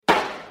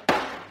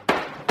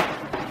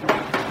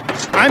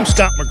I'm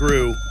Scott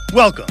McGrew.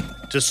 Welcome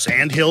to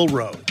Sand Hill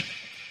Road.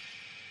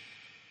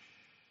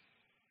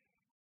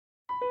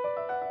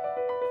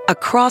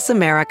 Across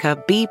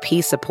America,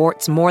 BP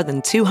supports more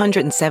than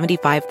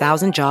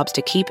 275,000 jobs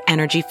to keep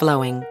energy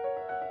flowing.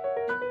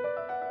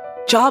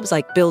 Jobs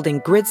like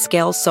building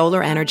grid-scale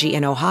solar energy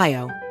in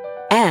Ohio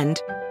and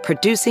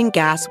producing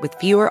gas with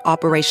fewer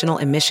operational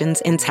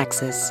emissions in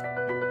Texas.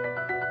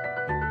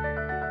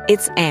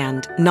 It's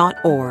and, not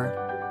or.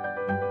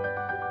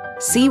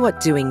 See what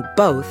doing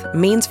both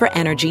means for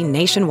energy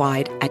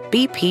nationwide at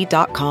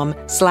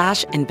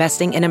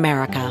bp.com/investing in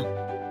America.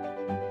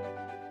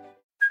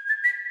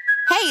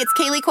 Hey, it's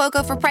Kaylee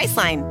Cuoco for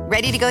Priceline.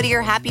 Ready to go to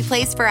your happy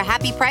place for a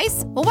happy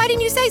price? Well, why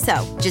didn't you say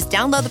so? Just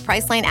download the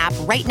Priceline app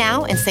right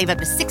now and save up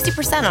to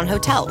 60% on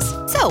hotels.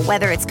 So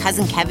whether it's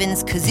Cousin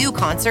Kevin's Kazoo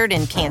Concert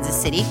in Kansas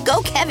City,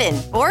 go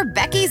Kevin, or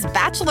Becky's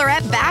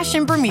Bachelorette Bash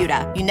in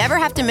Bermuda, you never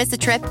have to miss a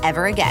trip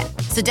ever again.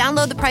 So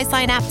download the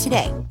Priceline app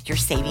today. Your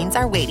savings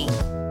are waiting.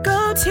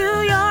 Go to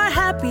your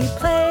happy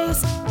place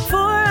for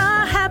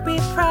a happy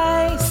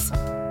price.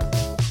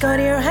 Go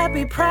to your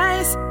happy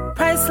price,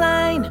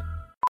 Priceline.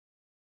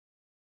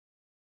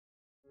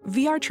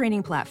 VR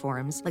training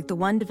platforms, like the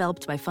one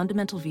developed by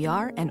Fundamental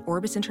VR and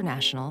Orbis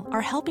International,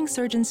 are helping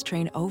surgeons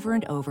train over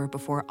and over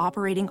before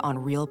operating on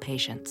real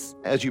patients.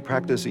 As you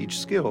practice each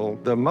skill,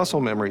 the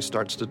muscle memory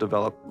starts to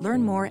develop.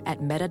 Learn more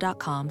at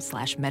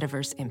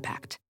meta.com/metaverse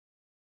impact.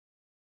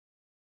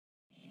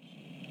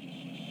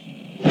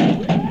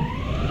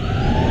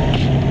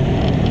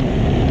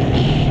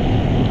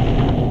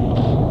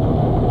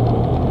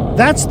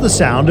 That's the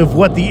sound of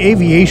what the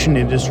aviation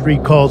industry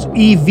calls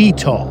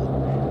eVTOL.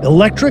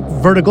 Electric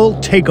Vertical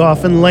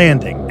Takeoff and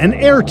Landing, an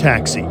air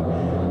taxi.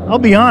 I'll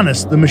be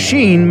honest, the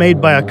machine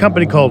made by a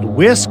company called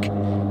Wisk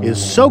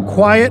is so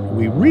quiet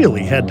we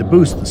really had to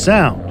boost the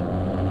sound.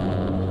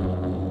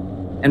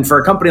 And for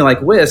a company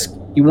like Wisk,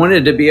 you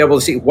wanted to be able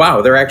to see,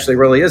 wow, there actually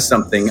really is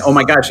something. Oh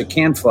my gosh, it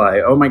can fly.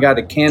 Oh my God,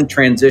 it can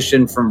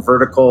transition from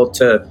vertical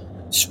to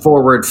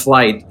forward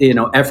flight,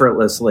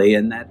 effortlessly.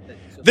 And that.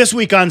 This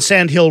week on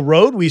Sand Hill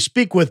Road, we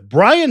speak with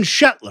Brian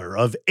Schettler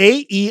of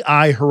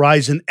AEI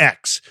Horizon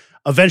X,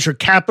 a venture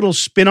capital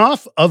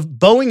spinoff of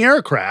Boeing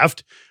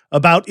Aircraft,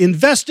 about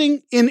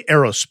investing in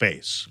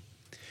aerospace.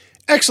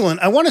 Excellent.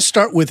 I want to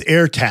start with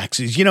air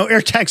taxis.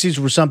 Air taxis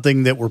were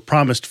something that were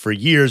promised for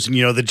years. And,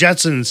 the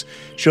Jetsons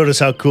showed us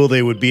how cool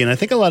they would be. And I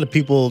think a lot of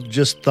people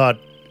just thought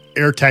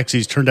air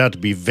taxis turned out to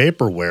be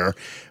vaporware.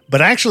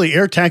 But actually,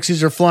 air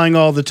taxis are flying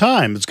all the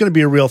time. It's going to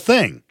be a real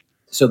thing.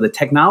 So the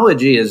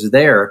technology is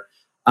there.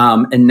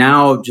 And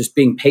now just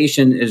being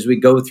patient as we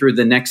go through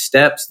the next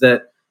steps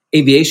that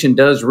aviation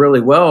does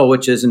really well,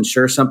 which is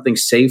ensure something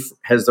safe,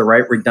 has the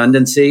right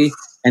redundancy,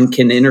 and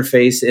can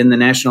interface in the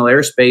national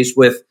airspace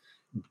with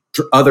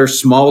other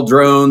small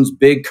drones,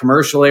 big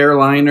commercial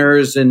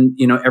airliners, and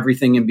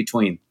everything in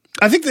between.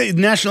 I think the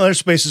national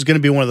airspace is going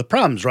to be one of the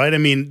problems, right? I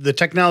mean, the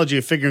technology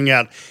of figuring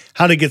out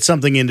how to get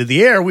something into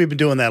the air, we've been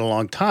doing that a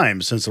long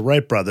time since the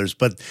Wright brothers.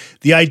 But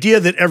the idea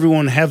that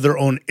everyone have their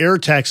own air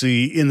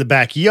taxi in the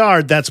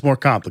backyard, that's more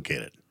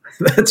complicated.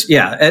 It's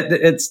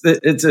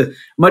a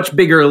much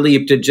bigger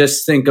leap to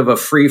just think of a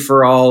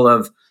free-for-all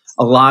of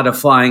a lot of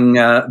flying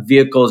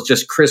vehicles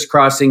just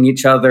crisscrossing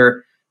each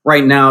other.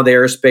 Right now, the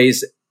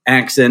airspace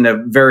acts in a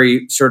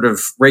very sort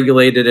of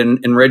regulated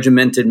and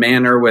regimented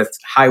manner with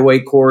highway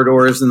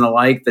corridors and the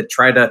like that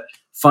try to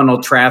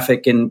funnel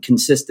traffic in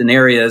consistent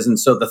areas. And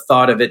so the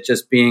thought of it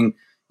just being,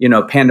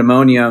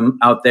 pandemonium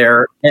out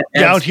there.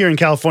 Out here in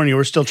California,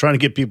 we're still trying to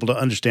get people to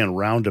understand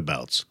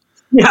roundabouts.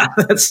 Yeah,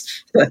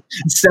 that's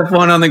step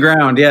one on the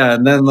ground. Yeah,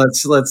 and then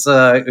let's get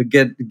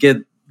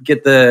the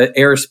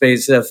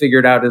airspace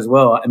figured out as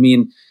well. I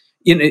mean,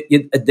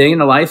 a day in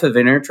the life of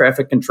an air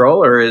traffic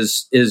controller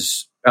is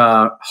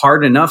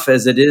hard enough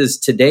as it is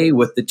today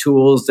with the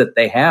tools that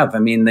they have. I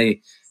mean,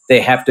 they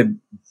have to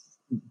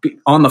be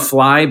on the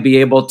fly, be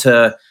able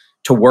to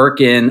work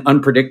in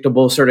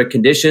unpredictable sort of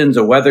conditions.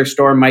 A weather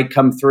storm might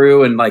come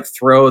through and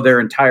throw their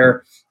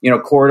entire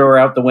corridor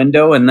out the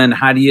window, and then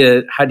how do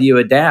you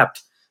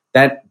adapt?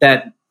 That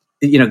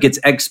gets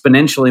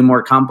exponentially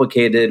more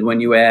complicated when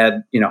you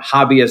add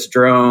hobbyist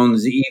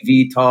drones,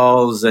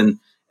 eVTOLs, and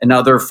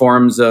other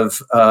forms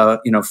of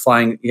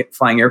flying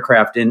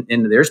aircraft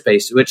into their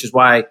space. Which is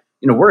why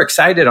we're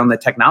excited on the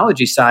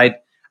technology side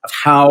of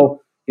how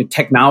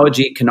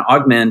technology can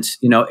augment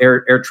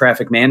air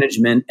traffic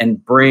management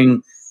and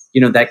bring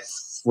that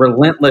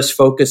relentless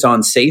focus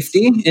on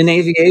safety in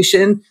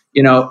aviation.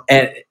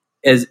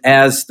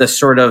 As the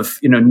sort of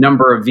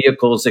number of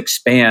vehicles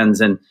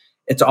expands. And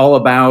it's all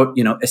about,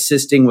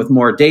 assisting with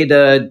more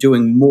data,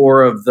 doing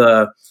more of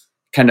the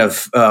kind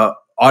of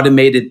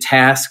automated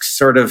tasks,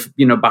 sort of,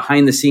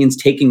 behind the scenes,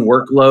 taking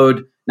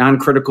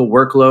non-critical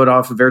workload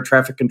off of air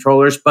traffic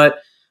controllers, but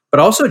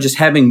also just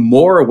having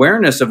more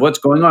awareness of what's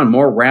going on,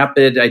 more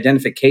rapid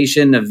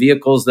identification of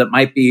vehicles that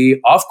might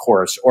be off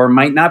course or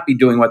might not be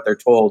doing what they're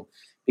told,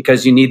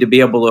 because you need to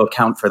be able to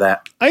account for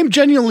that. I am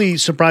genuinely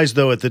surprised,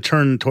 though, at the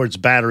turn towards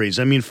batteries.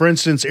 I mean, for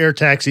instance, air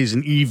taxis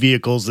and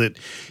e-vehicles that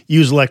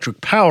use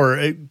electric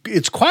power,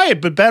 it's quiet,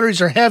 but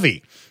batteries are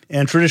heavy.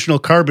 And traditional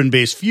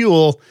carbon-based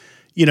fuel,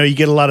 you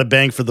get a lot of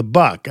bang for the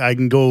buck. I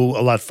can go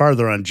a lot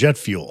farther on jet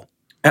fuel.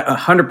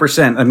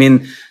 100%. I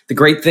mean, the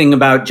great thing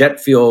about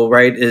jet fuel,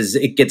 right, is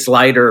it gets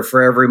lighter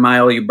for every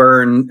mile you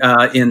burn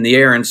in the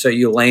air. And so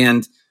you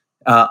land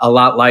a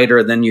lot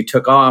lighter than you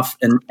took off.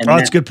 And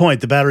that's a good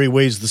point. The battery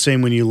weighs the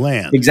same when you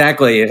land.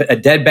 Exactly. A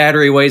dead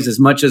battery weighs as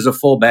much as a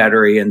full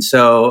battery. And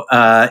so,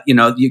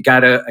 you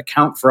got to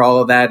account for all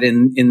of that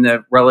in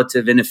the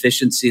relative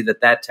inefficiency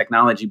that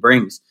technology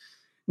brings.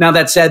 Now,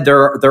 that said,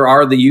 there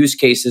are the use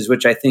cases,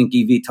 which I think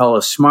eVTOL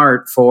is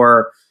smart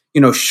for,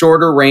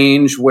 shorter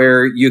range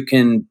where you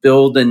can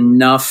build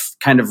enough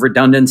kind of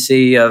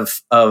redundancy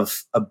of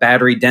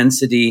battery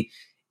density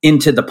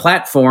into the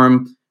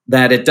platform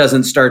that it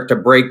doesn't start to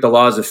break the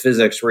laws of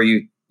physics where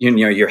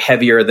you're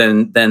heavier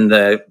than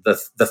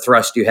the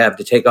thrust you have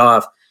to take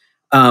off.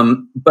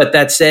 But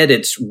that said,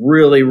 it's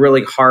really,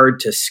 really hard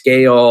to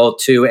scale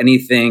to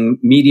anything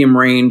medium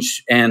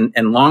range and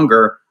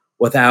longer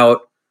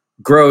without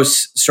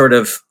gross sort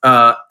of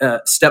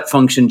step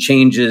function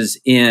changes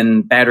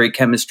in battery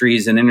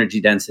chemistries and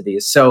energy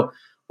densities. So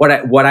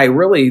what I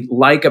really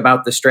like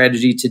about the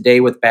strategy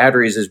today with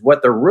batteries is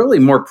what they're really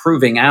more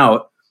proving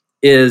out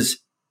is,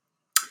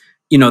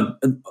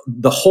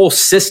 the whole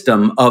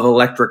system of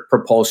electric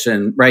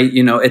propulsion, right?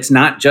 It's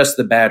not just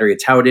the battery.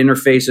 It's how it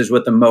interfaces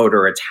with the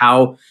motor. It's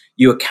how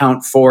you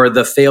account for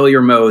the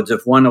failure modes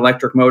if one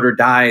electric motor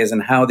dies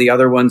and how the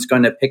other one's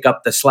going to pick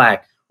up the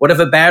slack. What if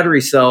a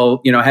battery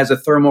cell, has a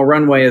thermal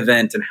runaway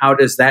event, and how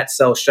does that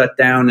cell shut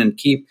down and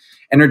keep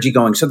energy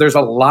going? So there's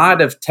a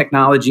lot of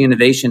technology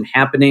innovation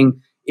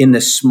happening in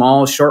the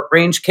small short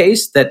range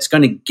case that's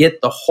going to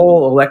get the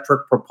whole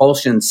electric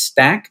propulsion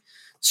stack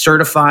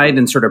certified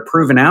and sort of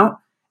proven out.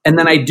 And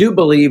then I do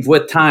believe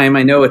with time,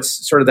 I know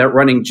it's sort of that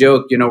running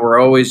joke, we're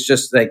always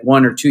just like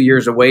 1 or 2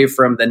 years away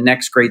from the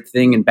next great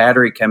thing in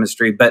battery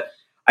chemistry. But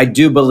I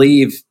do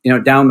believe,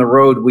 down the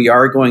road, we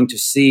are going to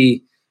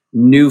see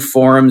new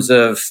forms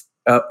of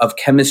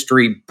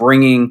chemistry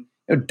bringing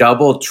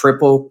double,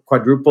 triple,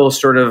 quadruple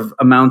sort of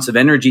amounts of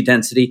energy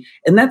density.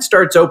 And that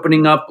starts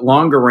opening up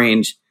longer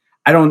range.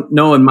 I don't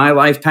know in my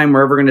lifetime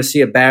we're ever going to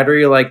see a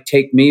battery like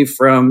take me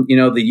from,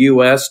 the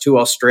US to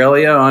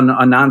Australia on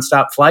a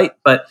nonstop flight.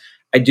 But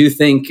I do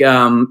think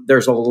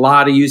there's a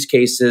lot of use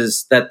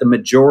cases that the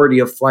majority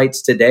of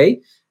flights today,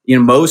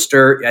 most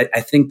are,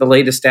 I think the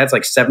latest stats,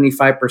 like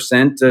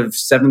 75% of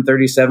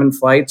 737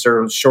 flights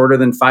are shorter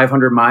than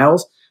 500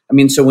 miles. I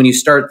mean, so when you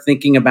start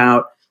thinking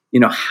about,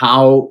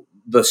 how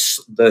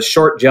the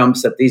short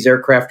jumps that these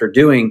aircraft are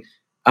doing,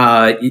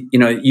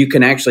 you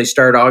can actually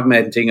start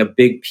augmenting a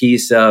big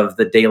piece of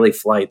the daily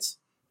flights.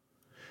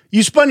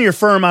 You spun your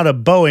firm out of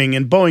Boeing,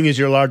 and Boeing is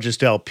your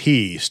largest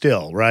LP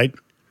still, right?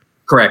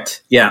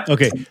 Correct. Yeah.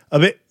 Okay.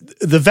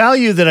 The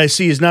value that I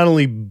see is not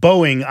only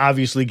Boeing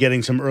obviously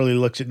getting some early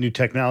looks at new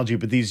technology,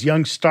 but these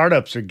young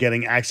startups are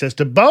getting access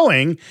to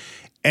Boeing.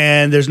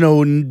 And there's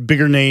no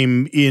bigger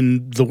name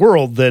in the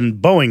world than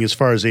Boeing as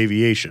far as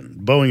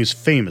aviation. Boeing is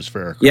famous for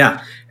aircraft.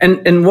 Yeah.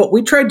 And what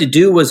we tried to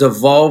do was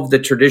evolve the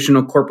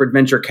traditional corporate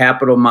venture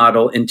capital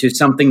model into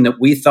something that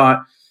we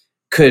thought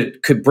could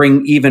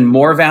bring even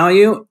more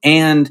value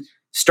and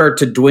start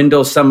to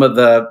dwindle some of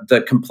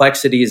the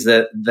complexities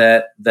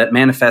that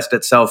manifest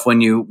itself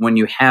when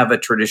you have a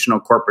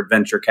traditional corporate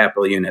venture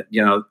capital unit.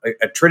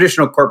 A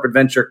traditional corporate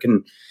venture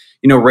can,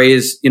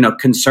 raise,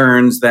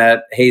 concerns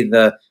that, hey,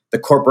 the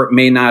corporate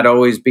may not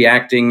always be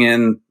acting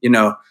in,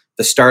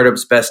 the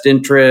startup's best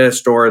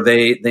interest, or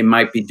they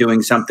might be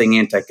doing something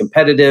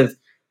anti-competitive.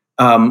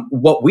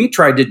 What we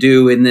tried to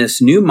do in this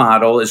new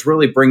model is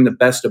really bring the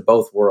best of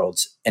both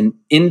worlds: an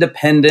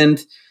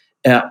independent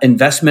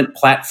investment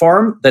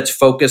platform that's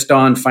focused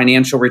on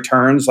financial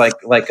returns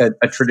like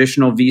a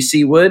traditional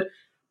VC would,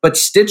 but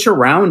stitch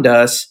around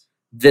us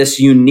this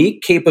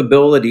unique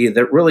capability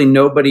that really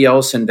nobody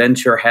else in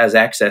venture has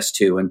access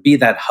to, and be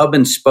that hub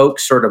and spoke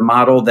sort of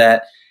model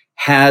that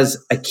has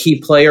a key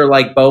player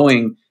like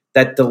Boeing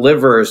that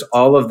delivers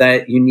all of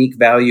that unique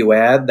value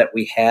add that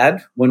we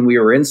had when we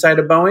were inside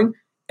of Boeing,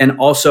 and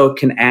also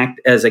can act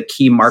as a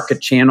key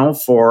market channel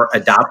for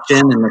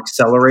adoption and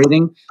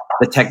accelerating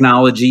the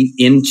technology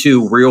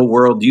into real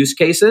world use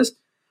cases.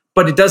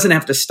 But it doesn't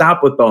have to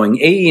stop with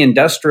Boeing. AE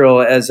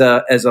Industrial, as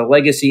a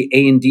legacy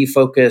A&D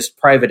focused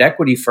private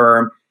equity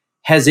firm,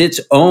 has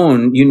its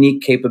own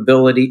unique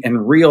capability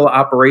and real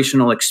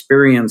operational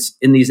experience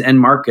in these end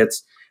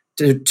markets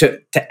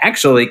to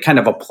actually kind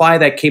of apply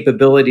that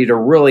capability to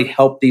really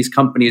help these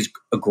companies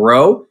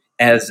grow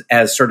as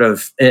sort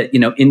of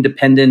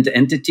independent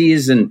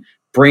entities, and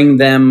bring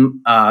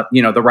them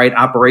the right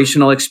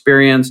operational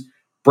experience,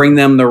 bring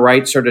them the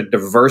right sort of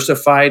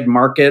diversified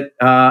market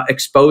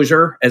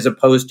exposure, as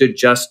opposed to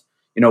just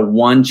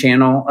one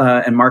channel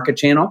and market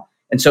channel.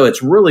 And so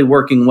it's really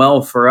working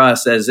well for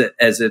us as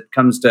it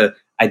comes to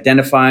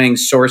identifying,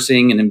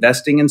 sourcing, and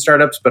investing in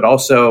startups, but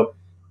also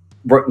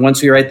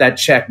once we write that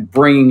check,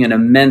 bringing an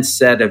immense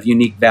set of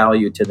unique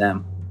value to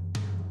them.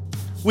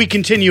 We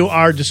continue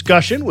our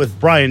discussion with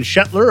Brian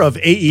Schettler of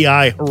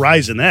AEI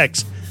Horizon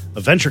X,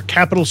 a venture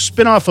capital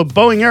spinoff of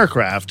Boeing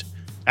Aircraft,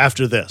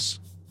 after this.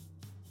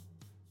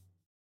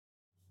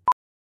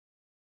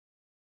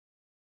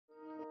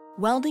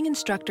 Welding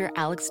instructor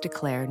Alex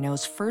DeClaire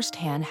knows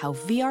firsthand how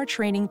VR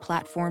training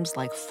platforms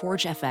like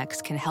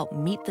ForgeFX can help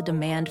meet the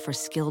demand for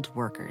skilled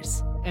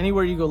workers.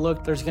 Anywhere you go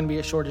look, there's going to be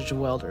a shortage of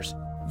welders.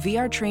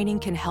 VR training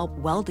can help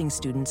welding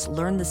students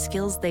learn the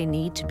skills they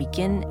need to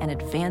begin and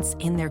advance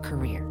in their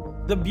career.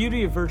 The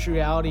beauty of virtual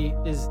reality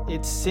is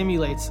it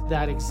simulates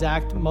that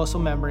exact muscle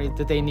memory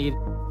that they need.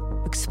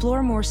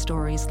 Explore more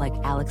stories like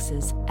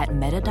Alex's at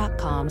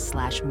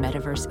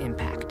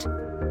meta.com/metaverseimpact.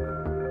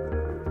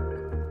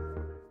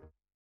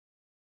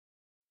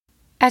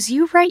 As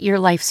you write your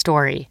life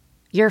story,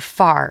 you're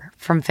far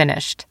from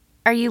finished.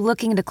 Are you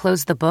looking to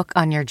close the book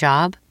on your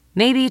job?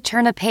 Maybe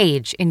turn a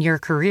page in your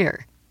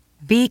career?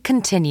 Be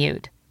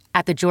continued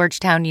at the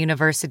Georgetown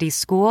University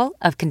School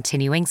of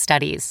Continuing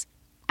Studies.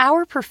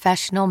 Our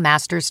professional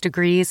master's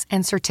degrees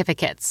and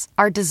certificates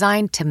are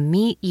designed to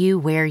meet you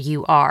where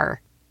you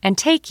are and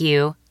take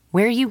you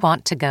where you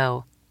want to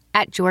go.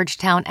 At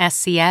Georgetown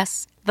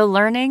SCS, the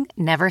learning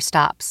never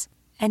stops,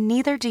 and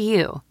neither do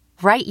you.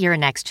 Write your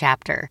next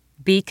chapter.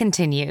 Be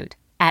continued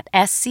at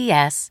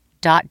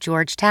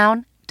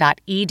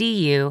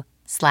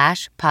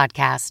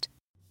scs.georgetown.edu/podcast.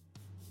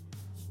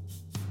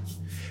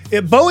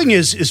 Boeing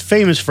is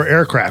famous for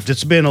aircraft.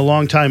 It's been a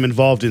long time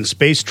involved in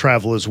space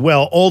travel as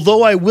well,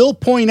 although I will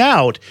point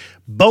out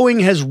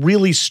Boeing has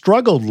really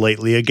struggled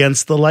lately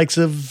against the likes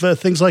of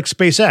things like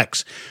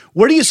SpaceX.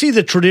 Where do you see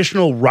the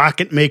traditional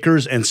rocket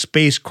makers and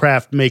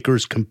spacecraft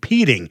makers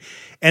competing?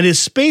 And is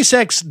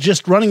SpaceX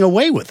just running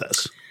away with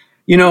us?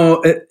 You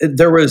know,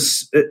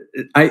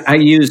 I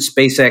use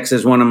SpaceX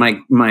as one of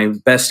my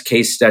best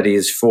case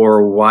studies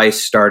for why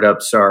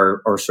startups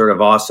are sort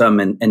of awesome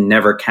and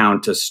never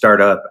count a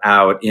startup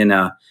out in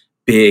a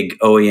big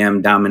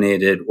OEM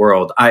dominated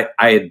world. I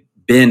had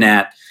been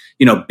at,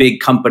 big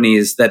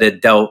companies that had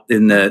dealt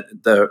in the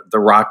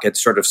rocket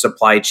sort of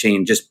supply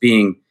chain, just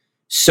being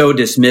so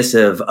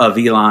dismissive of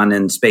Elon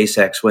and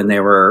SpaceX when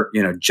they were,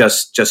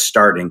 just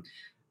starting.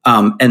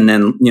 And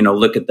then,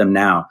 look at them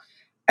now.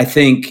 I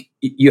think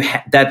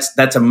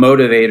that's a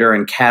motivator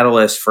and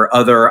catalyst for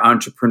other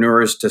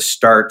entrepreneurs to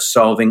start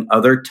solving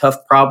other tough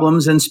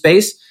problems in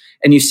space.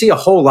 And you see a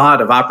whole lot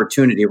of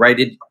opportunity, right?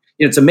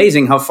 It's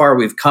amazing how far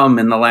we've come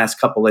in the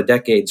last couple of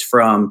decades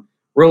from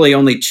really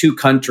only 2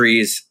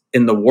 countries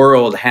in the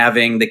world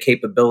having the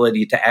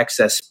capability to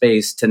access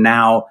space to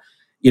now,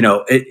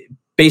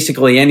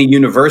 basically any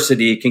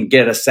university can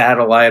get a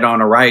satellite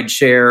on a ride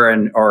share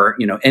or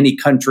any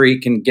country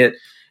can get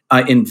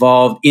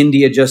involved.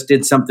 India just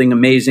did something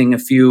amazing a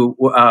few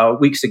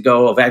weeks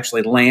ago of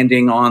actually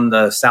landing on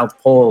the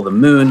South Pole of the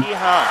moon.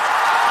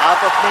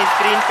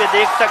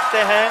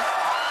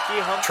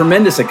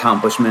 Tremendous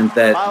accomplishment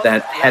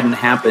that hadn't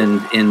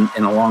happened in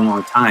a long,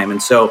 long time.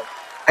 And so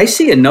I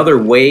see another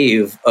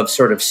wave of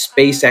sort of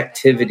space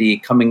activity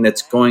coming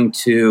that's going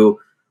to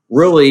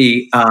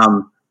really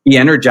be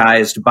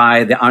energized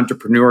by the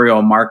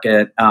entrepreneurial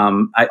market.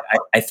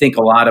 I think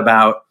a lot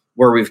about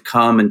where we've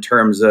come in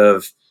terms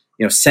of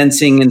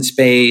sensing in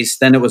space.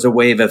 Then it was a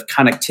wave of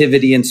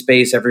connectivity in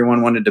space.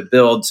 Everyone wanted to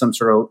build some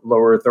sort of low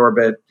Earth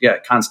orbit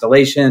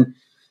constellation.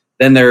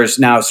 Then there's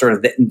now sort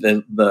of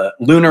the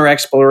lunar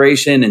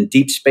exploration and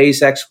deep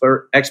space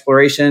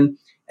exploration.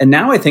 And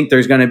now I think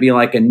there's going to be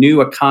like a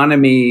new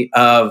economy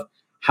of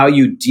how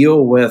you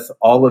deal with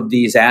all of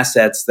these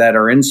assets that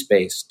are in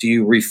space. Do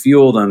you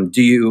refuel them?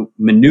 Do you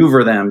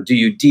maneuver them? Do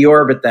you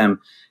deorbit them?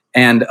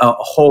 And a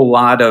whole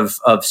lot of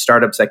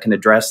startups that can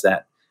address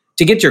that.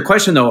 To get to your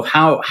question, though,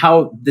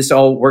 how this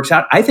all works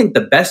out, I think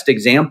the best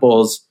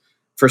examples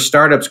for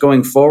startups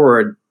going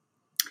forward,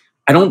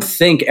 I don't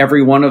think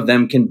every one of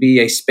them can be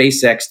a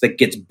SpaceX that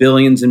gets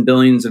billions and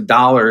billions of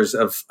dollars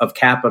of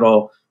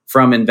capital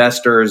from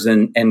investors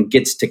and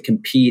gets to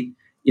compete,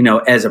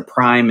 as a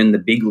prime in the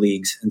big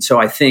leagues. And so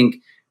I think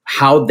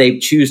how they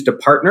choose to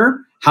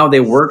partner, how they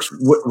work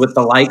with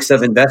the likes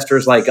of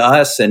investors like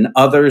us and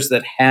others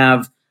that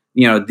have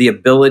the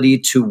ability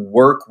to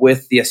work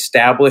with the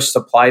established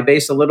supply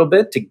base a little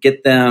bit to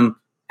get them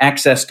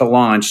access to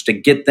launch, to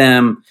get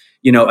them,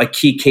 a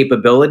key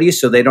capability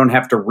so they don't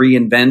have to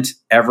reinvent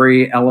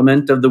every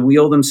element of the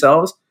wheel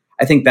themselves.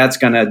 I think that's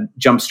going to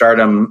jumpstart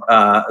them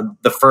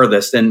the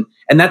furthest. And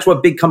that's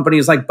what big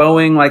companies like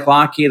Boeing, like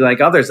Lockheed,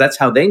 like others, that's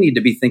how they need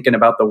to be thinking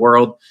about the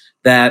world,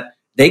 that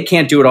they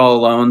can't do it all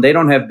alone. They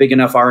don't have big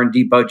enough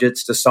R&D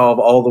budgets to solve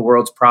all the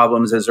world's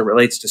problems as it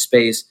relates to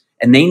space.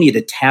 And they need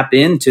to tap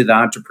into the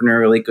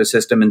entrepreneurial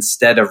ecosystem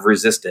instead of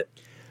resist it.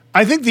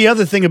 I think the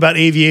other thing about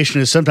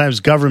aviation is sometimes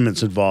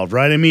government's involved,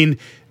 right? I mean,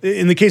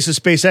 in the case of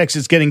SpaceX,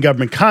 it's getting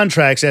government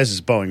contracts, as is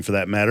Boeing for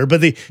that matter.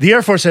 But the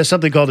Air Force has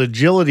something called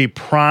Agility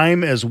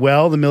Prime as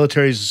well. The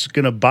military is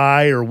going to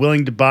buy or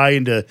willing to buy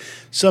into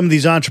some of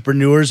these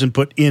entrepreneurs and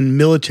put in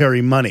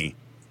military money.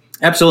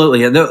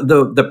 Absolutely.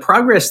 The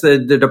progress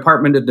that the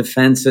Department of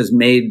Defense has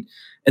made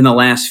in the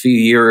last few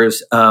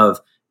years of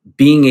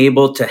being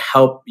able to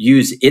help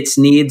use its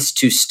needs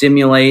to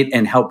stimulate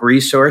and help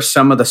resource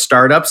some of the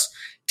startups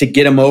to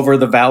get them over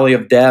the valley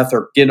of death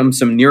or get them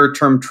some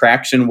near-term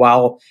traction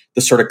while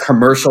the sort of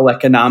commercial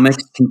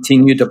economics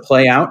continue to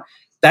play out.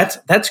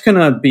 That's going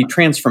to be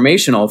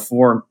transformational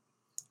for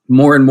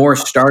more and more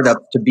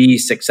startups to be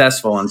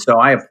successful. And so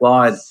I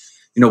applaud,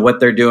 what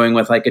they're doing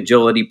with like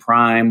Agility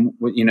Prime.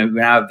 You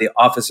have the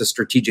Office of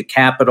Strategic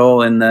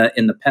Capital in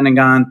the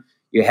Pentagon.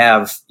 You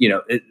have,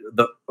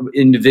 the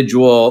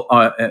individual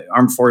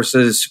armed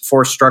forces,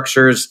 force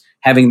structures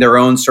having their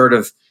own sort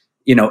of,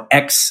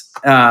 X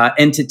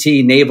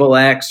entity, Naval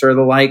X or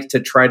the like, to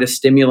try to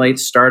stimulate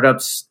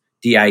startups.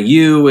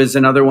 DIU is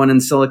another one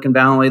in Silicon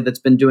Valley that's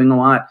been doing a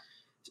lot.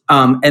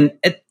 And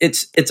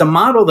it's a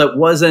model that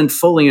wasn't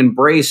fully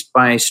embraced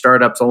by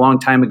startups a long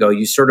time ago.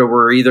 You sort of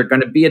were either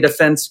going to be a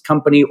defense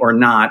company or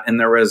not. And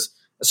there was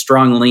a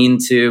strong lean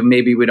to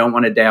maybe we don't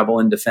want to dabble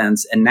in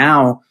defense. And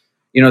now,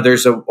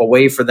 there's a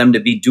way for them to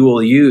be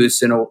dual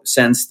use in a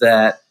sense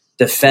that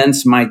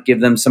defense might give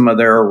them some of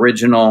their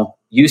original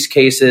use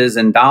cases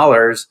and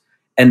dollars,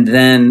 and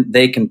then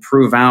they can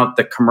prove out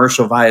the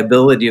commercial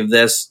viability of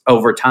this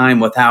over time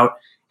without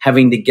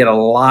having to get a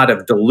lot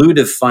of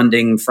dilutive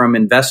funding from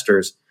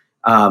investors.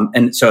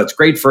 And so it's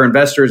great for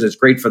investors. It's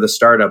great for the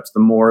startups. The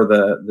more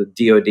the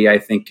DoD, I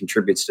think,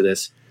 contributes to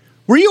this.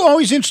 Were you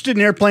always interested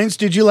in airplanes?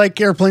 Did you like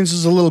airplanes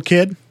as a little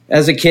kid?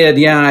 As a kid,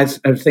 yeah.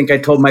 I think I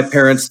told my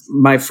parents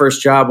my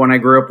first job when I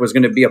grew up was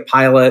going to be a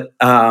pilot.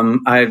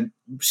 I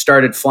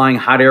started flying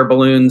hot air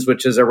balloons,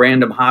 which is a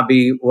random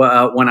hobby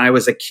when I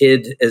was a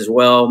kid as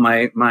well.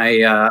 My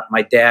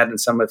dad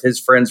and some of his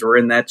friends were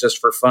in that just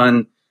for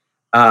fun.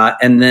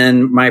 And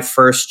then my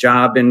first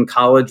job in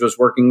college was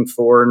working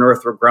for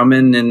Northrop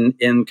Grumman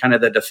in kind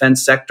of the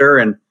defense sector.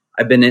 And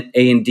I've been at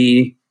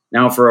A&D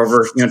now for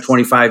over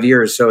 25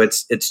 years. So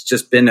it's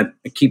just been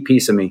a key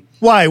piece of me.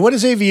 Why? What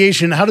is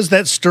aviation? How does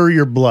that stir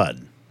your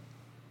blood?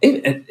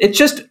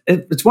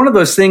 It's one of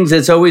those things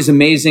that's always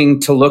amazing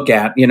to look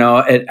at.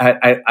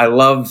 I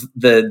love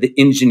the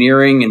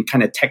engineering and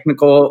kind of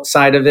technical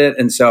side of it.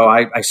 And so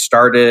I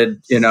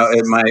started, in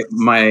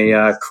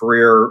my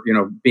career,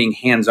 being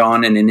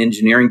hands-on in an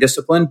engineering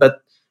discipline.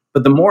 But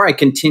the more I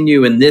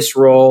continue in this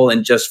role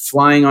and just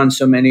flying on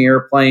so many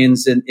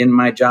airplanes in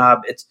my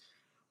job, it's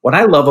what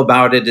I love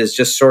about it is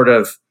just sort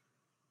of,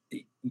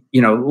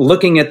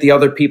 looking at the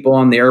other people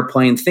on the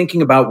airplane,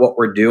 thinking about what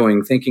we're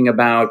doing, thinking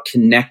about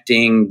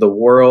connecting the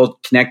world,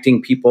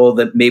 connecting people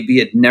that maybe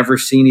had never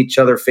seen each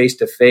other face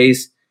to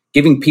face,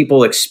 giving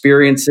people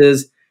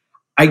experiences.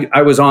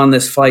 I was on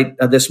this flight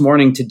this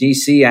morning to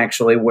DC,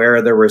 actually,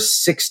 where there were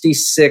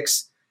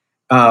 66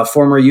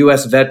 former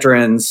U.S.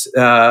 veterans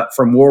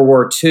from World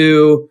War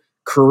II,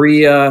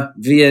 Korea,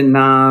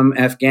 Vietnam,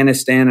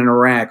 Afghanistan, and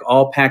Iraq,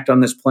 all packed on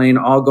this plane,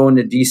 all going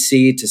to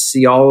DC to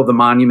see all of the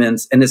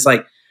monuments. And it's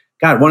like,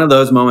 God, one of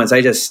those moments,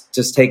 I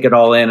just take it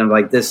all in. I'm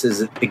like, this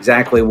is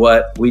exactly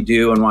what we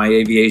do and why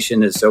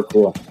aviation is so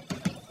cool.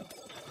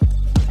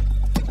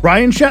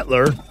 Brian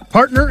Schettler,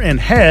 partner and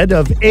head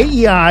of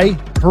AEI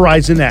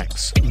Horizon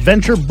X,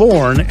 venture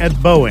born at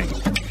Boeing.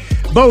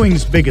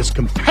 Boeing's biggest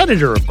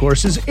competitor, of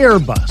course, is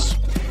Airbus.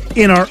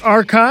 In our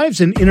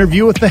archives, an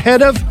interview with the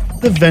head of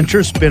the venture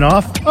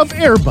spinoff of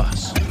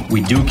Airbus.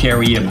 We do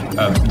carry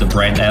the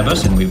brand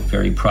Airbus, and we're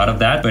very proud of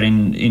that. But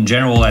in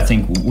general, I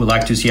think we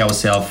like to see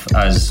ourselves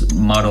as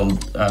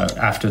modeled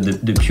after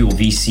the pure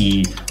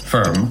VC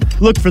firm.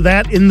 Look for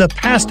that in the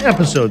past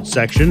episodes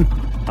section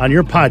on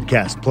your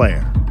podcast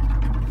player.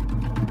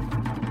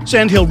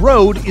 Sand Hill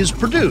Road is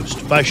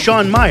produced by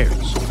Sean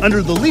Myers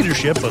under the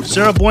leadership of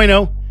Sarah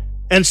Bueno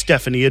and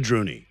Stephanie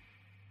Adruni.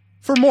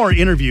 For more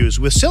interviews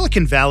with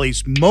Silicon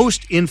Valley's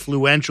most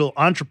influential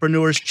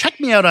entrepreneurs, check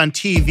me out on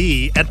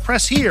TV at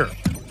Press Here.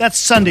 That's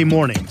Sunday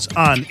mornings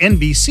on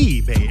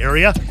NBC Bay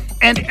Area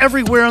and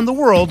everywhere in the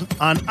world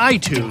on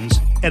iTunes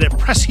and at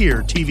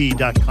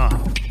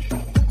PressHereTV.com.